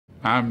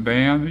I'm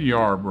Dan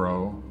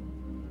Yarbrough,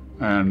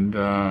 and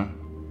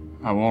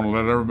I want to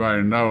let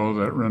everybody know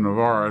that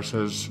Renovare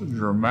has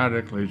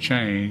dramatically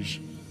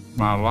changed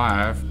my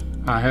life.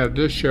 I had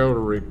this shoulder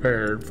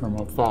repaired from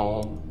a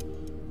fall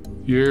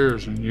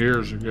years and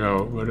years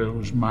ago, but it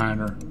was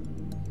minor.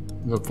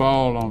 The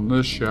fall on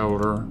this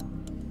shoulder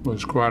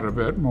was quite a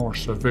bit more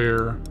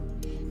severe.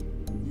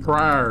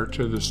 Prior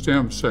to the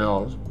stem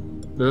cells,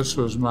 this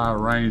was my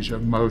range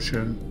of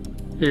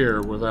motion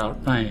here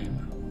without pain.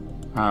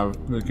 I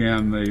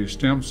began the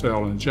stem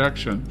cell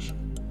injections,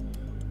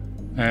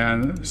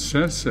 and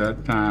since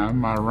that time,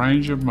 my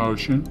range of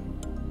motion,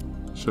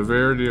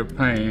 severity of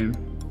pain,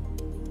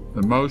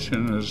 the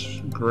motion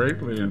has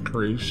greatly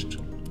increased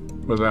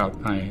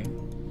without pain.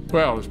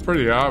 Well, it's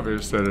pretty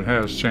obvious that it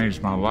has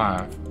changed my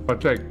life. I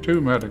take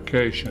 2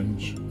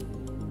 medications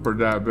for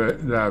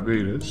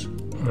diabetes.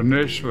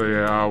 Initially,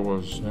 I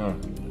was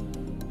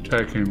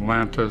taking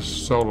Lantus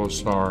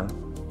Solisar,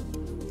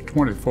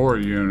 24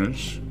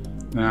 units.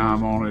 Now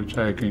I'm only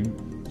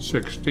taking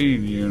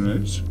 16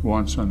 units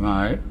once a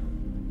night.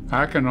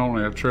 I can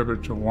only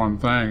attribute to one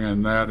thing,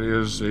 and that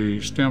is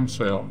the stem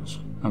cells.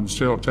 I'm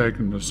still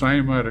taking the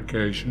same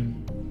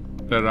medication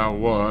that I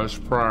was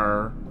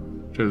prior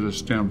to the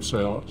stem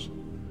cells.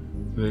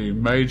 The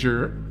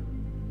major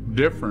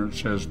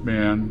difference has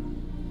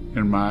been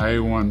in my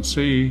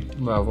A1C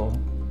level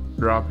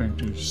dropping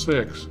to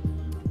 6,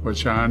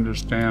 which I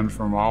understand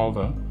from all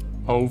the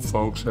old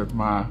folks at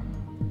my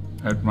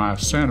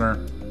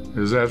center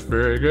is that's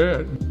very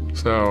good.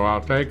 So I'll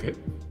take it.